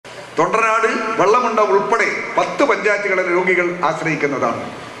തൊണ്ടനാട്, വെള്ളമുണ്ട ഉൾപ്പെടെ 10 പഞ്ചായത്തുകളിലെ രോഗികൾ ആശ്രയിക്കുന്നതാണ്.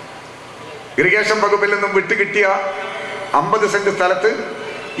 ഇറിഗേഷൻ വകുപ്പിൽ നിന്നും വിട്ടുകിട്ടിയ 50 സെന്റ് സ്ഥലത്ത്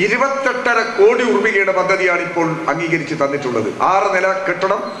 28.5 കോടി രൂപയുടെ പദ്ധതിയാണ് ഇപ്പോൾ അംഗീകരിച്ച് തന്നിട്ടുള്ളത്. 6 നില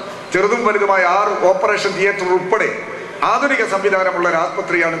കെട്ടിടം, ചെറുതും വലുതുമായ 6 ഓപ്പറേഷൻ തിയേറ്റർ ഉൾപ്പെടെ ആധുനിക സംവിധാനമുള്ള ഒരു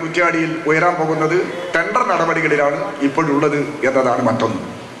ആസ്പത്രിയാണ് കുറ്റ്യാടിയിൽ ഉയരാൻ പോകുന്നത്. ടെൻഡർ നടപടികളിലാണ് ഇപ്പോഴുള്ളത് എന്നതാണ്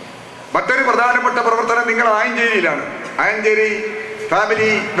മറ്റൊരു പ്രധാനപ്പെട്ട പ്രവർത്തനം നിങ്ങൾ ആയഞ്ചേരിയിലാണ്. ആയഞ്ചേരി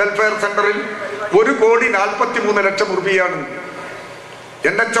ഫാമിലി വെൽഫെയർ സെന്ററിൽ 1,43,00,000 രൂപയാണ്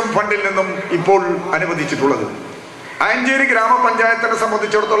NHM ഫണ്ടിൽ നിന്നും ഇപ്പോൾ അനുവദിച്ചിട്ടുള്ളത്. ആയഞ്ചേരി ഗ്രാമപഞ്ചായത്തിനെ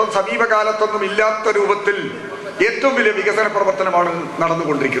സംബന്ധിച്ചിടത്തോളം സമീപകാലത്തൊന്നും ഇല്ലാത്ത രൂപത്തിൽ ഏറ്റവും വലിയ വികസന പ്രവർത്തനമാണ്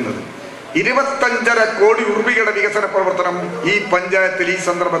നടന്നുകൊണ്ടിരിക്കുന്നത്. 25.5 കോടി രൂപയുടെ വികസന പ്രവർത്തനം ഈ പഞ്ചായത്തിൽ ഈ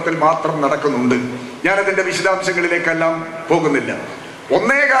സന്ദർഭത്തിൽ മാത്രം നടക്കുന്നുണ്ട്. ഞാനതിന്റെ വിശദാംശങ്ങളിലേക്കെല്ലാം പോകുന്നില്ല.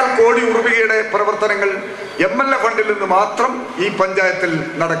 1.25 കോടി രൂപയുടെ പ്രവർത്തനങ്ങൾ MLA ഫണ്ടിൽ നിന്ന് മാത്രം ഈ പഞ്ചായത്തിൽ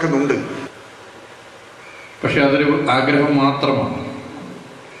നടക്കുന്നുണ്ട്. പക്ഷെ അതൊരു ആഗ്രഹം മാത്രമാണ്.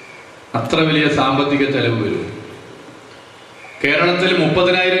 അത്ര വലിയ സാമ്പത്തിക ചെലവ് വരും. കേരളത്തിൽ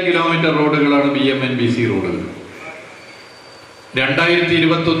 30,000 കിലോമീറ്റർ റോഡുകളാണ് BMNBC റോഡുകൾ.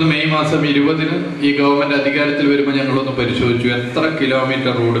 2021 മെയ് മാസം 20-ന് ഈ ഗവൺമെന്റ് അധികാരത്തിൽ വരുമ്പോൾ ഞങ്ങളൊന്ന് പരിശോധിച്ചു എത്ര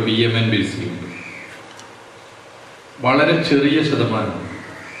കിലോമീറ്റർ റോഡ് BMNBC ഉണ്ട്. വളരെ ചെറിയ ശതമാനം.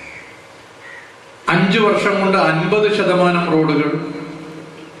 5 വർഷം കൊണ്ട് 50% റോഡുകൾ,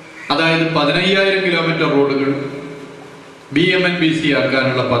 അതായത് 15,000 കിലോമീറ്റർ റോഡുകൾ BMNBC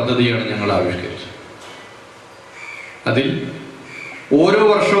ആക്കാനുള്ള പദ്ധതിയാണ് ഞങ്ങൾ ആവിഷ്കരിച്ചത്. അതിൽ ഓരോ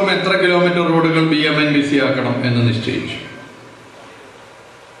വർഷവും എത്ര കിലോമീറ്റർ റോഡുകൾ BMNBC ആക്കണം എന്ന് നിശ്ചയിച്ചു.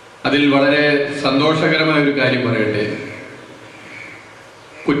 അതിൽ വളരെ സന്തോഷകരമായ ഒരു കാര്യം പറയട്ടെ.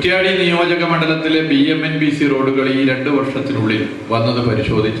 കുറ്റ്യാടി നിയോജക മണ്ഡലത്തിലെ BMNBC റോഡുകൾ ഈ 2 വർഷത്തിനുള്ളിൽ വന്നത്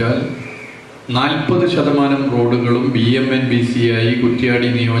പരിശോധിച്ചാൽ 40% റോഡുകളും BMNBC ആയി കുറ്റ്യാടി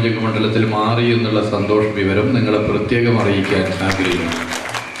നിയോജക മണ്ഡലത്തിൽ മാറി എന്നുള്ള സന്തോഷ വിവരം നിങ്ങളെ പ്രത്യേകം അറിയിക്കാൻ ആഗ്രഹിക്കുന്നു.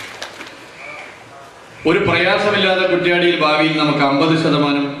 ഒരു പ്രയാസമില്ലാതെ കുറ്റ്യാടിയിൽ ഭാവിയിൽ നമുക്ക്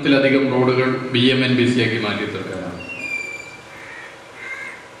 50%-ത്തിലധികം റോഡുകൾ BMNBC ആക്കി മാറ്റി തീർക്കാനാണ്.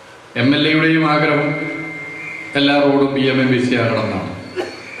 MLA-യുടെയും ആഗ്രഹം എല്ലാ റോഡും BMNBC ആകണമെന്നാണ്.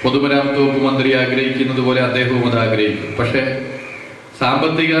 പൊതുമരാമത്ത് വകുപ്പ് മന്ത്രി ആഗ്രഹിക്കുന്നത് പോലെ അദ്ദേഹവും അത് ആഗ്രഹിക്കും. പക്ഷേ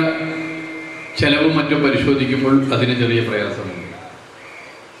സാമ്പത്തിക ചെലവും മറ്റും പരിശോധിക്കുമ്പോൾ അതിന് ചെറിയ പ്രയാസമുണ്ട്.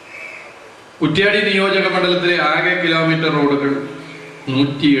 കുറ്റ്യാടി നിയോജക മണ്ഡലത്തിലെ ആകെ കിലോമീറ്റർ റോഡുകൾ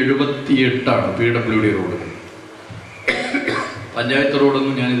 178 PWD റോഡുകൾ. പഞ്ചായത്ത്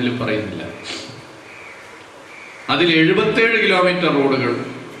റോഡൊന്നും ഞാനിതിൽ പറയുന്നില്ല. അതിൽ 77 കിലോമീറ്റർ റോഡുകൾ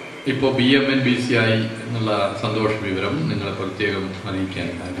ഇപ്പോൾ BMNBC ആയി എന്നുള്ള സന്തോഷ വിവരം നിങ്ങളെ പ്രത്യേകം അറിയിക്കാൻ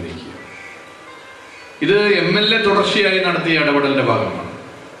ആഗ്രഹിക്കുക. ഇത് MLA തുടർച്ചയായി നടത്തിയ ഇടപെടലിന്റെ ഭാഗമാണ്.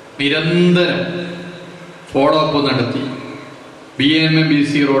 നിരന്തരം ഫോളോ അപ്പ് നടത്തി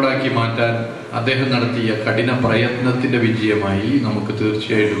BMNBC റോഡാക്കി മാറ്റാൻ അദ്ദേഹം നടത്തിയ കഠിന പ്രയത്നത്തിന്റെ വിജയമായി നമുക്ക്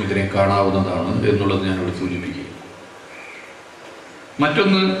തീർച്ചയായിട്ടും ഇതിനെ കാണാവുന്നതാണ് എന്നുള്ളത് ഞാനിവിടെ സൂചിപ്പിക്കുക.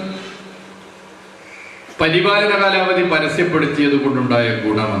 മറ്റൊന്ന്, പരിപാലന കാലാവധി പരസ്യപ്പെടുത്തിയത് കൊണ്ടുണ്ടായ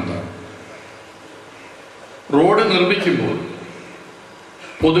ഗുണമെന്താണ്? റോഡ് നിർമ്മിക്കുമ്പോൾ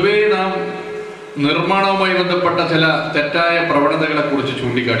പൊതുവേ നാം നിർമ്മാണവുമായി ബന്ധപ്പെട്ട ചില തെറ്റായ പ്രവണതകളെ കുറിച്ച്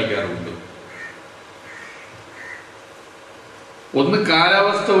ചൂണ്ടിക്കാണിക്കാറുണ്ട്. ഒന്ന്,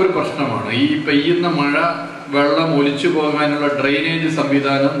 കാലാവസ്ഥ ഒരു പ്രശ്നമാണ്. ഈ പെയ്യുന്ന മഴ വെള്ളം ഒലിച്ചു പോകാനുള്ള ഡ്രെയിനേജ്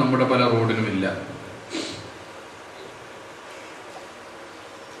സംവിധാനം നമ്മുടെ പല റോഡിനുമില്ല.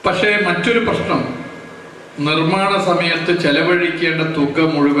 പക്ഷേ മറ്റൊരു പ്രശ്നം, നിർമ്മാണ സമയത്ത് ചെലവഴിക്കേണ്ട തുക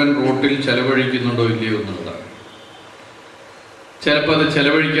മുഴുവൻ റോഡിൽ ചെലവഴിക്കുന്നുണ്ടോ ഇല്ലയോ എന്നുള്ളതാണ്. ചിലപ്പോൾ അത്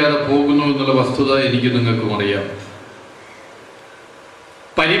ചെലവഴിക്കാതെ പോകുന്നു എന്നുള്ള വസ്തുത എനിക്ക് നിങ്ങൾക്കും അറിയാം.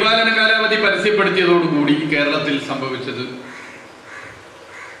 പരിപാലന കാലാവധി പരസ്യപ്പെടുത്തിയതോടുകൂടി കേരളത്തിൽ സംഭവിച്ചത്,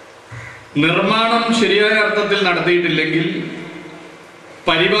 നിർമ്മാണം ശരിയായ അർത്ഥത്തിൽ നടത്തിയിട്ടില്ലെങ്കിൽ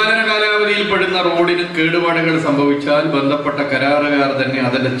പരിപാലന കാലാവധിയിൽ പെടുന്ന റോഡിന് കേടുപാടുകൾ സംഭവിച്ചാൽ ബന്ധപ്പെട്ട കരാറുകാർ തന്നെ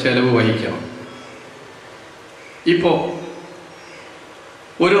അതിന്റെ ചെലവ് വഹിക്കണം. ഇപ്പോ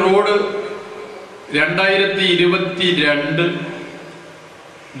ഒരു റോഡ് 2022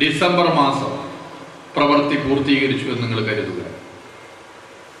 ഡിസംബർ മാസം പ്രവൃത്തി പൂർത്തീകരിച്ചു എന്ന് നിങ്ങൾ കരുതുക.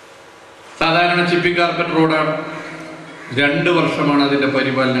 സാധാരണ ചിപ്പിംഗ് കാർപ്പറ്റ് റോഡാണ്. 2 വർഷമാണ് അതിന്റെ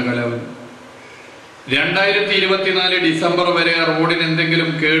പരിപാലന കാലാവധി. 2024 ഡിസംബർ വരെ ആ റോഡിന് എന്തെങ്കിലും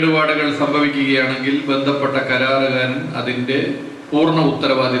കേടുപാടുകൾ സംഭവിക്കുകയാണെങ്കിൽ ബന്ധപ്പെട്ട കരാറുകാരൻ അതിന്റെ പൂർണ്ണ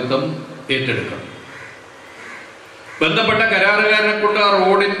ഉത്തരവാദിത്തം ഏറ്റെടുക്കണം. ബന്ധപ്പെട്ട കരാറുകാരനെ കൊണ്ട് ആ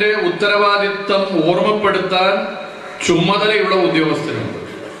റോഡിന്റെ ഉത്തരവാദിത്തം ഓർമ്മപ്പെടുത്താൻ ചുമതലയുള്ള ഉദ്യോഗസ്ഥനുണ്ട്.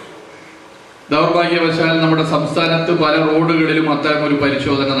 ദൗർഭാഗ്യവശാൽ നമ്മുടെ സംസ്ഥാനത്ത് പല റോഡുകളിലും അത്തരം ഒരു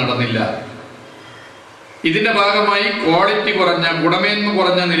പരിശോധന നടന്നില്ല. ഇതിന്റെ ഭാഗമായി ക്വാളിറ്റി കുറഞ്ഞ, ഗുണമേന്മ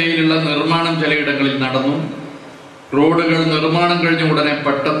കുറഞ്ഞ നിലയിലുള്ള നിർമ്മാണം ചിലയിടങ്ങളിൽ നടന്നു. റോഡുകൾ നിർമ്മാണം കഴിഞ്ഞ ഉടനെ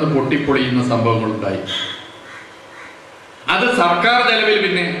പെട്ടെന്ന് പൊട്ടിപ്പൊളിയുന്ന സംഭവങ്ങളുണ്ടായി. അത് സർക്കാർ ചെലവിൽ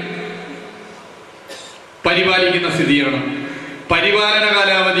പിന്നെ പരിപാലിക്കുന്ന സ്ഥിതിയാണ്. പരിപാലന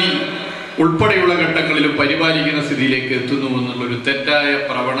കാലാവധി ഉൾപ്പെടെയുള്ള ഘട്ടങ്ങളിലും പരിപാലിക്കുന്ന സ്ഥിതിയിലേക്ക് എത്തുന്നു എന്നുള്ളൊരു തെറ്റായ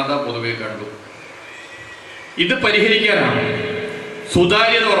പ്രവണത പൊതുവെ കണ്ടു. ഇത് പരിഹരിക്കാനാണ്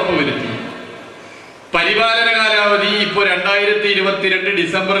സുതാര്യത ഉറപ്പുവരുത്തി പരിപാലന കാലാവധി ഇപ്പോൾ 2022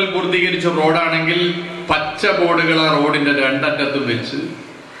 ഡിസംബറിൽ പൂർത്തീകരിച്ച റോഡാണെങ്കിൽ പച്ച ബോർഡുകൾ ആ റോഡിന്റെ രണ്ടറ്റത്തും വെച്ച്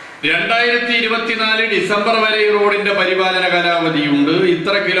 2024 ഡിസംബർ വരെ ഈ റോഡിന്റെ പരിപാലന കാലാവധിയുണ്ട്.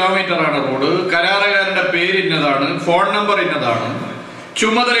 ഇത്ര കിലോമീറ്ററാണ് റോഡ്, കരാറുകാരന്റെ പേര് ഇന്നതാണ്, ഫോൺ നമ്പർ ഇന്നതാണ്,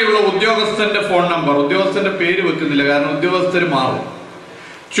 ചുമതലയുള്ള ഉദ്യോഗസ്ഥന്റെ ഫോൺ നമ്പർ, ഉദ്യോഗസ്ഥന്റെ പേര് വെക്കുന്നില്ല കാരണം ഉദ്യോഗസ്ഥർ മാറും,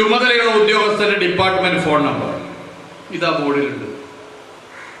 ചുമതലയുള്ള ഉദ്യോഗസ്ഥന്റെ ഡിപ്പാർട്ട്മെന്റ് ഫോൺ നമ്പർ ഇതാ ബോർഡിലുണ്ട്.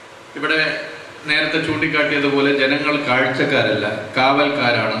 ഇവിടെ നേരത്തെ ചൂണ്ടിക്കാട്ടിയതുപോലെ ജനങ്ങൾ കാഴ്ചക്കാരല്ല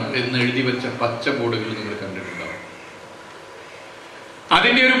കാവൽക്കാരാണ് എന്ന് എഴുതി വെച്ച പച്ച ബോർഡുകൾ നിങ്ങൾ കണ്ടിട്ടുണ്ടാവും.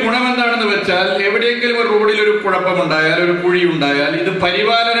 അതിന്റെ ഒരു ഗുണം എന്താണെന്ന് വെച്ചാൽ എവിടെയെങ്കിലും ഒരു റോഡിൽ ഒരു കുഴപ്പമുണ്ടായാൽ, ഒരു കുഴി ഉണ്ടായാൽ ഇത്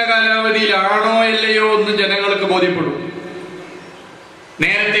പരിപാലന കാലാവധിയിലാണോ അല്ലയോ എന്ന് ജനങ്ങൾക്ക് ബോധ്യപ്പെടും.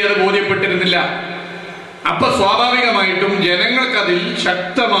 നേരത്തെ അത് ബോധ്യപ്പെട്ടിരുന്നില്ല. അപ്പൊ സ്വാഭാവികമായിട്ടും ജനങ്ങൾക്ക് അതിൽ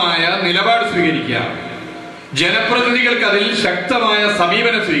ശക്തമായ നിലപാട് സ്വീകരിക്കാം, ജനപ്രതിനിധികൾക്ക് അതിൽ ശക്തമായ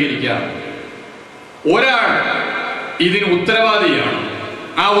സമീപനം സ്വീകരിക്കാം. ഒരാൾ ഇതിന് ഉത്തരവാദിയാണ്,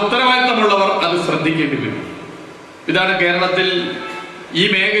 ആ ഉത്തരവാദിത്തമുള്ളവർ അത് ശ്രദ്ധിക്കേണ്ടി വരും. ഇതാണ് കേരളത്തിൽ ഈ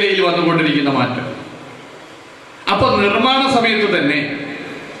മേഖലയിൽ വന്നുകൊണ്ടിരിക്കുന്ന മാറ്റം. അപ്പൊ നിർമ്മാണ സമയത്ത് തന്നെ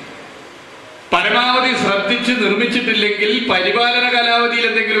പരമാവധി ശ്രദ്ധിച്ച് നിർമ്മിച്ചിട്ടില്ലെങ്കിൽ പരിപാലന കാലാവധിയിൽ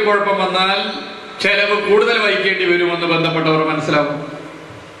എന്തെങ്കിലും കുഴപ്പം വന്നാൽ ചെലവ് കൂടുതൽ വഹിക്കേണ്ടി വരുമെന്ന് ബന്ധപ്പെട്ടവർ മനസ്സിലാക്കും.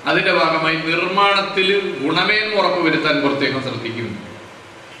 അതിന്റെ ഭാഗമായി നിർമ്മാണത്തിൽ ഗുണമേന്മ ഉറപ്പുവരുത്താൻ പ്രത്യേകം ശ്രദ്ധിക്കും.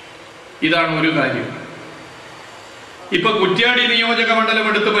 ഇതാണ് ഒരു കാര്യം. ഇപ്പൊ കുറ്റ്യാടി നിയോജക മണ്ഡലം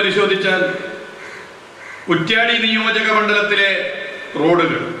എടുത്ത് പരിശോധിച്ചാൽ കുറ്റ്യാടി നിയോജക മണ്ഡലത്തിലെ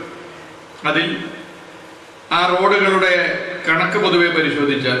റോഡുകൾ, അതിൽ ആ റോഡുകളുടെ കണക്ക് പൊതുവെ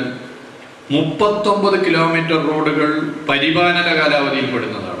പരിശോധിച്ചാൽ 39 കിലോമീറ്റർ റോഡുകൾ പരിപാലന കാലാവധിയിൽ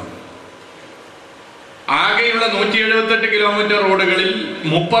പെടുന്നതാണ്. ആകെയുള്ള 178 കിലോമീറ്റർ റോഡുകളിൽ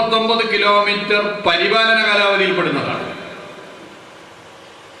 39 കിലോമീറ്റർ പരിപാലന കാലാവധിയിൽ പെടുന്നതാണ്.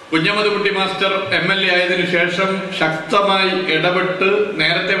 കുഞ്ഞമ്മദ് കുട്ടി മാസ്റ്റർ MLA ആയതിനു ശേഷം ശക്തമായി ഇടപെട്ട്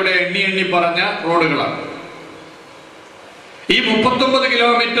നേരത്തെ ഇവിടെ എണ്ണി പറഞ്ഞ റോഡുകളാണ്. ഈ 39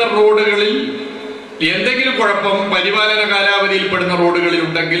 കിലോമീറ്റർ റോഡുകളിൽ എന്തെങ്കിലും കുഴപ്പം പരിപാലന കാലാവധിയിൽ പെടുന്ന റോഡുകളിൽ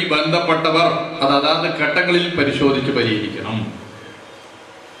ഉണ്ടെങ്കിൽ ബന്ധപ്പെട്ടവർ അത് അതാത് ഘട്ടങ്ങളിൽ പരിശോധിച്ച് പരിഹരിക്കണം.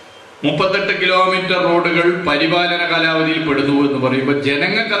 38 കിലോമീറ്റർ റോഡുകൾ പരിപാലന കാലാവധിയിൽ പെടുന്നു എന്ന് പറയുമ്പോൾ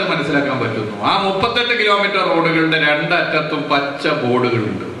ജനങ്ങൾക്ക് അത് മനസ്സിലാക്കാൻ പറ്റുന്നു. ആ 38 കിലോമീറ്റർ റോഡുകളുടെ രണ്ടറ്റത്തും പച്ച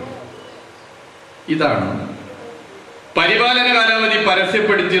ബോർഡുകളുണ്ട്. ഇതാണ് പരിപാലന കാലാവധി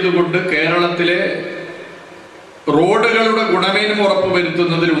പരസ്യപ്പെടുത്തിയത് കൊണ്ട് കേരളത്തിലെ റോഡുകളുടെ ഗുണമേന്മ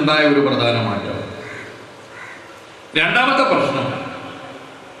ഉറപ്പുവരുത്തുന്നതിൽ ഉണ്ടായ ഒരു പ്രധാന മാറ്റം. രണ്ടാമത്തെ പ്രശ്നം,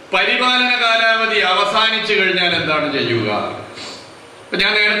 പരിപാലന കാലാവധി അവസാനിച്ചു കഴിഞ്ഞാൽ എന്താണ് ചെയ്യുക?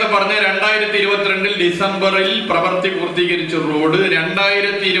 ഞാൻ നേരത്തെ പറഞ്ഞ 2022 ഡിസംബറിൽ പ്രവൃത്തി പൂർത്തീകരിച്ച റോഡ്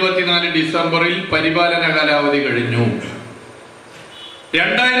 2024 ഡിസംബറിൽ പരിപാലന കാലാവധി കഴിഞ്ഞു.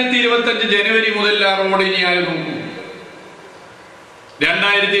 2025 ജനുവരി മുതൽ ആ റോഡ് ഇനി ആയി നോക്കൂ.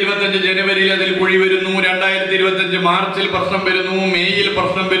 2025 ജനുവരിയിൽ അതിൽ കുഴി വരുന്നു, 2025 മാർച്ചിൽ പ്രശ്നം വരുന്നു, മെയ്യിൽ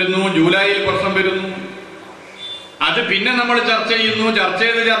പ്രശ്നം വരുന്നു, ജൂലൈയിൽ പ്രശ്നം വരുന്നു. അത് പിന്നെ നമ്മൾ ചർച്ച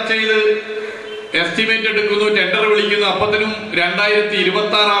ചെയ്ത് എസ്റ്റിമേറ്റ് എടുക്കുന്നു, ടെൻഡർ വിളിക്കുന്നു. അപ്പത്തിനും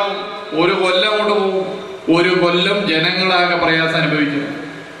 2026 ആകും. ഒരു കൊല്ലം കൊണ്ട് പോകും. ഒരു കൊല്ലം ജനങ്ങളാകെ പ്രയാസം അനുഭവിക്കും.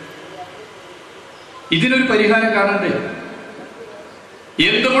 ഇതിനൊരു പരിഹാരം കാണണ്ടേ?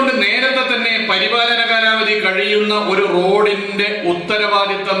 എന്തുകൊണ്ട് നേരത്തെ തന്നെ പരിപാലന കാലാവധി കഴിയുന്ന ഒരു റോഡിന്റെ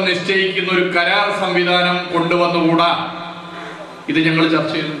ഉത്തരവാദിത്തം നിശ്ചയിക്കുന്ന ഒരു കരാർ സംവിധാനം കൊണ്ടുവന്നുകൂടാ? ഇത് ഞങ്ങൾ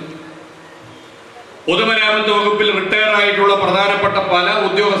ചർച്ച ചെയ്തു. പൊതുമരാമത്ത് വകുപ്പിൽ റിട്ടയർ ആയിട്ടുള്ള പ്രധാനപ്പെട്ട പല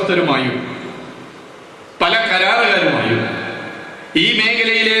ഉദ്യോഗസ്ഥരുമായും പല കരാറുകാരുമായും ഈ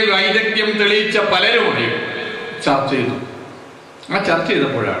മേഖലയിലെ വൈദഗ്ധ്യം തെളിയിച്ച പലരുമായും ചർച്ച ചെയ്തു. ആ ചർച്ച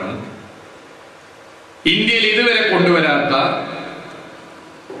ചെയ്തപ്പോഴാണ് ഇന്ത്യയിൽ ഇതുവരെ കൊണ്ടുവരാത്ത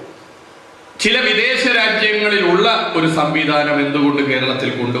ചില വിദേശ രാജ്യങ്ങളിലുള്ള ഒരു സംവിധാനം എന്തുകൊണ്ട് കേരളത്തിൽ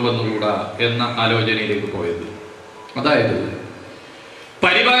കൊണ്ടുവന്നുകൂടാ എന്ന ആലോചനയിലേക്ക് പോയത്. അതായത്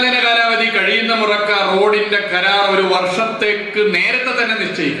പരിപാലന കാലാവധി കഴിയുന്ന മുറക്ക് റോഡിന്റെ കരാർ ഒരു വർഷത്തേക്ക് നേരത്തെ തന്നെ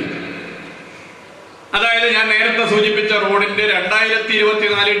നിശ്ചയിക്കുന്നു. അതായത് ഞാൻ നേരത്തെ സൂചിപ്പിച്ച റോഡിന്റെ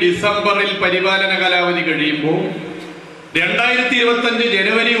 2024 ഡിസംബറിൽ പരിപാലന കാലാവധി കഴിയുമ്പോൾ 2025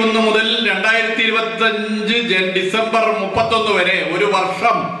 ജനുവരി 1 മുതൽ 2025 ഡിസംബർ 31 വരെ ഒരു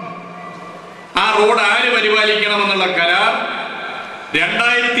വർഷം ആ റോഡ് ആര് പരിപാലിക്കണമെന്നുള്ള കരാർ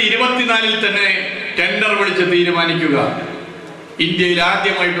 2024 തന്നെ ടെൻഡർ വിളിച്ച് തീരുമാനിക്കുക ഇന്ത്യയിൽ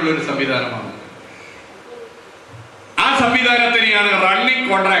ആദ്യമായിട്ടുള്ള ഒരു സംവിധാനമാണ്. ആ സംവിധാനത്തിനെയാണ് റണ്ണിംഗ്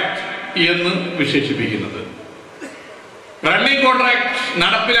കോൺട്രാക്ട് എന്ന് വിശേഷിപ്പിക്കുന്നത്. റണ്ണിംഗ് കോൺട്രാക്ട്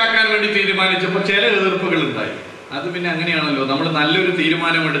നടപ്പിലാക്കാൻ വേണ്ടി തീരുമാനിച്ചപ്പോൾ ചില എതിർപ്പുകൾ ഉണ്ടായി. അത് പിന്നെ അങ്ങനെയാണല്ലോ, നമ്മൾ നല്ലൊരു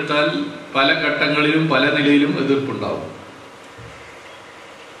തീരുമാനമെടുത്താൽ പല ഘട്ടങ്ങളിലും പല നിലയിലും എതിർപ്പുണ്ടാവും.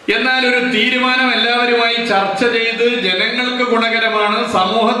 എന്നാൽ ഒരു തീരുമാനം എല്ലാവരുമായി ചർച്ച ചെയ്ത് ജനങ്ങൾക്ക് ഗുണകരമാണ്,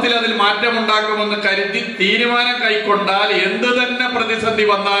 സമൂഹത്തിൽ അതിൽ മാറ്റമുണ്ടാക്കുമെന്ന് കരുതി തീരുമാനം കൈക്കൊണ്ടാൽ എന്ത് തന്നെ പ്രതിസന്ധി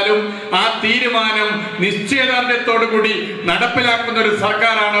വന്നാലും ആ തീരുമാനം നിശ്ചയദാർഢ്യത്തോടു കൂടി നടപ്പിലാക്കുന്ന ഒരു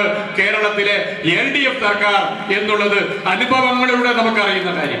സർക്കാരാണ് കേരളത്തിലെ LDF സർക്കാർ എന്നുള്ളത് അനുഭവങ്ങളിലൂടെ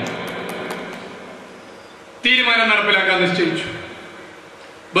നമുക്കറിയുന്ന കാര്യം. തീരുമാനം നടപ്പിലാക്കാൻ നിശ്ചയിച്ചു.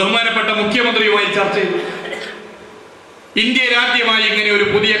 ബഹുമാനപ്പെട്ട മുഖ്യമന്ത്രിയുമായി ചർച്ച ചെയ്തു. ഇന്ത്യയിൽ ആദ്യമായി ഇങ്ങനെ ഒരു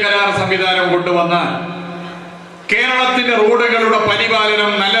പുതിയ കരാർ സംവിധാനം കൊണ്ടുവന്നാൽ കേരളത്തിന്റെ റോഡുകളുടെ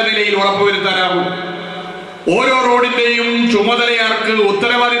പരിപാലനം നല്ല നിലയിൽ ഉറപ്പുവരുത്താനാകും. ഓരോ റോഡിന്റെയും ചുമതലയാർക്ക്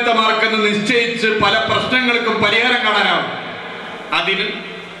ഉത്തരവാദിത്തമാർക്കെന്ന് നിശ്ചയിച്ച് പല പ്രശ്നങ്ങൾക്കും പരിഹാരം കാണാനാകും. അതിന്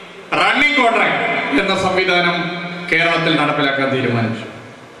റണ്ണിംഗ് കോൺട്രാക്ട് എന്ന സംവിധാനം കേരളത്തിൽ നടപ്പിലാക്കാൻ തീരുമാനിച്ചു.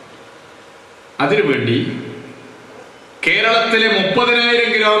 അതിനുവേണ്ടി കേരളത്തിലെ 30,000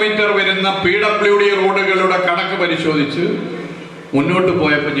 കിലോമീറ്റർ വരുന്ന PWD റോഡുകളുടെ കണക്ക് പരിശോധിച്ച് മുന്നോട്ട്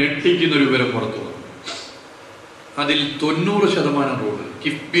പോയപ്പോൾ ഞെട്ടിക്കുന്ന ഒരു വിവരം പുറത്തു വന്നു. അതിൽ 90% റോഡ്,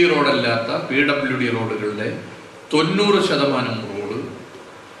 കിഫ്ബി റോഡല്ലാത്ത PWD റോഡുകളുടെ 90% റോഡ്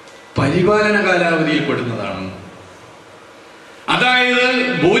പരിപാലന കാലാവധിയിൽ പെടുന്നതാണ്. അതായത്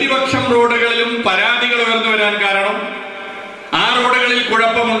ഭൂരിപക്ഷം റോഡുകളിലും പരാതികൾ ഉയർന്നു വരാൻ കാരണം ആ റോഡുകളിൽ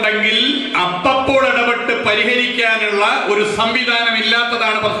കുഴപ്പമുണ്ടെങ്കിൽ അപ്പോൾ ഇടപെട്ട് പരിഹരിക്കാനുള്ള ഒരു സംവിധാനം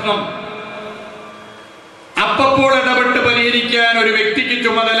ഇല്ലാത്തതാണ് പ്രശ്നം. അപ്പോൾ ഇടപെട്ട് പരിഹരിക്കാൻ ഒരു വ്യക്തിക്ക്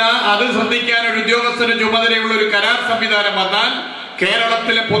ചുമതല, അത് ശ്രദ്ധിക്കാൻ ഒരു ഉദ്യോഗസ്ഥന് ചുമതലയുള്ള ഒരു കരാർ സംവിധാനം വന്നാൽ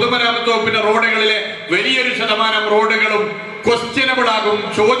കേരളത്തിലെ പൊതുമരാമത്ത് വകുപ്പിന്റെ റോഡുകളിലെ വലിയൊരു ശതമാനം റോഡുകളും ക്വസ്റ്റ്യനബിൾ ആകും.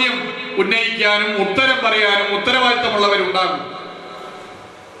 ചോദ്യം ഉന്നയിക്കാനും ഉത്തരം പറയാനും ഉത്തരവാദിത്തമുള്ളവരുണ്ടാകും.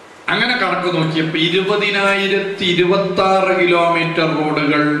 അങ്ങനെ കണക്ക് നോക്കിയപ്പോൾ 20,026 കിലോമീറ്റർ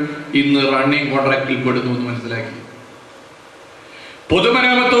റോഡുകൾ ഇന്ന് റണ്ണിംഗ് കോൺട്രാക്റ്റിൽ പെടുന്നു എന്ന് മനസ്സിലാക്കി.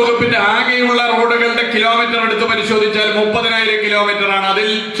 പൊതുമരാമത്ത് വകുപ്പിന്റെ ആകെയുള്ള റോഡുകളുടെ കിലോമീറ്റർ എടുത്ത് പരിശോധിച്ചാൽ 30,000 കിലോമീറ്റർ ആണ്. അതിൽ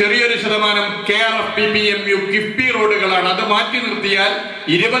ചെറിയൊരു ശതമാനം KRFPPMU കിഫ്ബി റോഡുകളാണ്. അത് മാറ്റി നിർത്തിയാൽ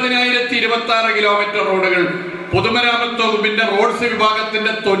 20,026 കിലോമീറ്റർ റോഡുകൾ പൊതുമരാമത്ത് വകുപ്പിന്റെ റോഡ്സ്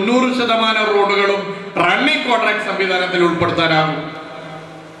വിഭാഗത്തിന്റെ 90% റോഡുകളും റണ്ണിംഗ് കോൺട്രാക്ട് സംവിധാനത്തിൽ ഉൾപ്പെടുത്താനാകും.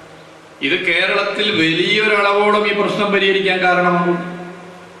 ഇത് കേരളത്തിൽ വലിയൊരളവോളം ഈ പ്രശ്നം പരിഹരിക്കാൻ കാരണമാകും.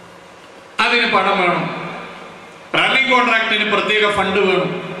 അതിന് പണം വേണം, റണ്ണിംഗ് കോൺട്രാക്ടിന് പ്രത്യേക ഫണ്ട് വേണം.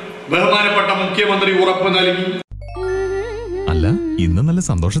 ബഹുമാനപ്പെട്ട മുഖ്യമന്ത്രി ഉറപ്പ് നൽകി. അല്ല, ഇന്ന് നല്ല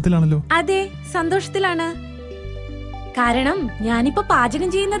സന്തോഷത്തിലാണല്ലോ. അതെ, സന്തോഷത്തിലാണ്. കാരണം ഞാനിപ്പോ പാചകം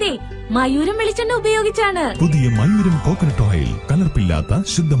ചെയ്യുന്നതേ മയൂരം വെളിച്ചെണ്ണ ഉപയോഗിച്ചാണ്. പുതിയ മയൂരം കോക്കനട്ട് ഓയിൽ, കലർപ്പില്ലാത്ത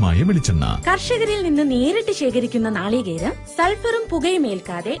ശുദ്ധമായ വെളിച്ചെണ്ണ. കർഷകരിൽ നിന്ന് നേരിട്ട് ശേഖരിക്കുന്ന നാളികേരം സൾഫറും പുകയും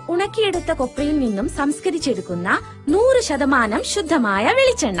ഏൽക്കാതെ ഉണക്കിയെടുത്ത കൊപ്രയിൽ നിന്നും സംസ്കരിച്ചെടുക്കുന്ന 100% ശുദ്ധമായ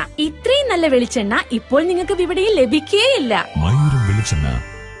വെളിച്ചെണ്ണ. ഇത്രയും നല്ല വെളിച്ചെണ്ണ ഇപ്പോൾ നിങ്ങൾക്ക് വിപണിയിൽ ലഭിക്കുകയില്ല. മയൂരം വെളിച്ചെണ്ണ,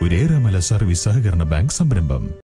 ഒരു ഏറെമല സർവീസ് സഹകരണ ബാങ്ക് സംരംഭം.